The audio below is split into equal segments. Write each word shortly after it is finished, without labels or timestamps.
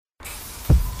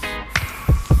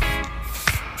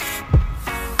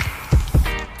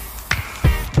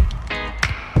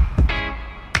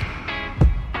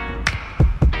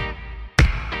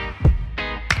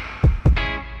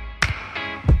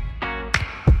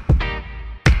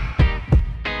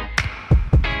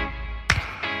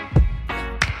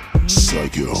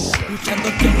Luchando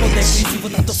en tiempos de crisis,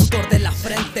 botando sudor de la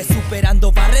frente,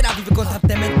 superando barreras, vive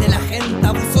constantemente la gente.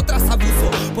 Abuso tras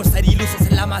abuso, por ser ilusos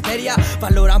en la materia,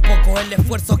 valoran poco el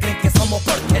esfuerzo, creen que somos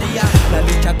porquería. La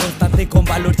lucha constante y con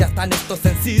valor ya están estos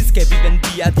en sí, que viven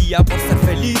día a día por ser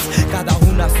feliz. Cada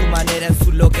uno a su manera, en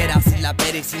su loquera, sin la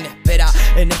pera y sin espera.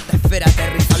 En esta esfera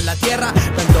aterrizo en la tierra,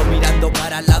 no ando mirando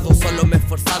para el lado, solo me he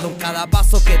esforzado en cada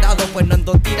paso que he dado, pues no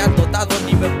ando tirando dados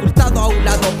ni me he ocultado a un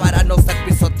lado para no ser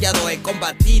pisoteado. He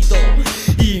combatido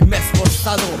y me he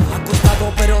esforzado,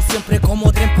 acostado pero siempre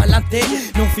como tren pa'lante.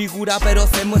 No figura pero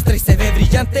se muestra y se ve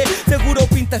brillante. Seguro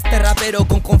pinta este rapero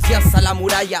con confianza la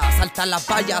muralla, salta las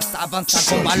vallas, avanza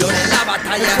con valor en la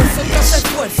batalla. Esfuerzo tras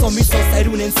esfuerzo me hizo ser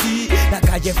un en sí. La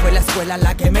calle fue la escuela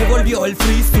la que me volvió el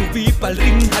free. Subí pa'l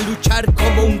ring a luchar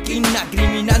como un king,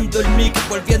 acriminando el mic,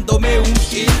 volviéndome un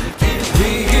kill.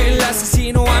 El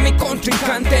asesino a mi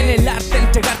contrincante, en el arte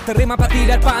entregarte rima pa'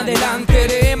 tirar pa' adelante.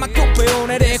 Eres más que un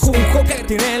peón, eres un joker,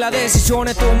 tiene la decisión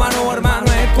en tu mano, hermano,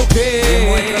 escoger.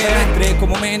 Demuestra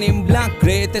como Men in Black,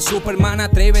 créete Superman,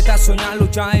 atrévete a soñar,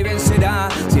 lucha y vencerá.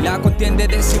 Si la contienda es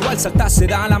desigual, salta, se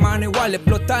da la mano igual,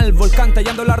 explota el volcán,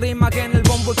 tallando la rima que en el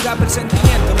bombo trap el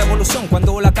sentimiento. Revolución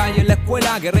cuando la calle en la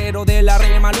escuela, guerrero de la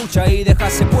rima, lucha y deja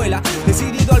secuela.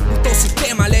 Decidido al puto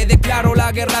sistema, le declaro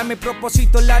la guerra, mi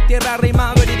propósito en la tierra,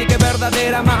 rima verídica y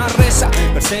verdadera, más reza.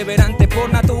 Perseverante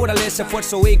por naturaleza,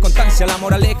 esfuerzo y constancia, la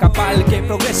moraleja pa'l que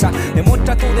progresa.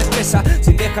 Demuestra tu destreza,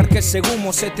 sin dejar que ese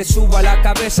humo se te suba a la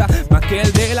cabeza. Más que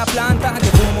el de la planta que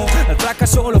fumo, el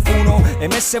fracaso solo fue uno.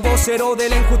 MS vocero de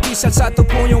la injusticia, alza tu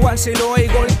puño al cielo y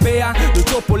golpea.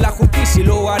 Luchó por la justicia y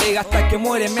lo haré hasta que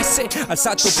muere MS,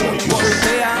 alza tu puño y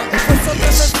golpea. Esfuerzo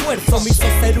tras esfuerzo me hizo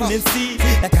ser un en sí.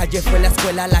 La calle fue la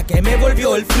escuela la que me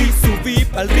volvió el free. Subí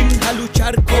pa'l ring a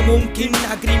luchar como un king,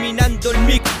 acriminando el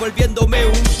mic, volviéndome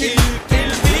un kill.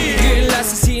 El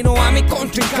asesino a mi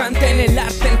contrincante, en el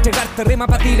arte entregarte rima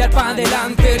pa' tirar pa'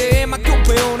 adelante. Eres más que un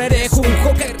peón, eres un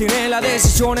joker, tiene la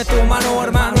decisión en tu mano,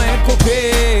 hermano,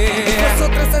 escoger. Esfuerzo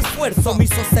tras esfuerzo me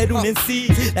hizo ser un en sí.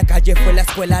 La calle fue la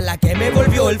escuela la que me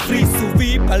volvió el free.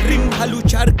 Subí pa'l ring a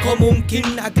luchar como un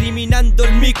king, acriminando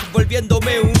el mic,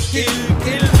 volviéndome un kill.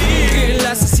 El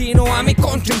asesino a mi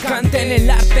contrincante, en el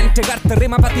arte entregarte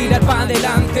rima pa' tirar pa'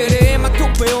 adelante. Eres más que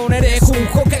un peón, eres un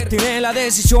joker, tiene la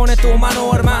decisión en tu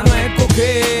mano, hermano,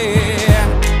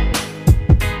 escoger.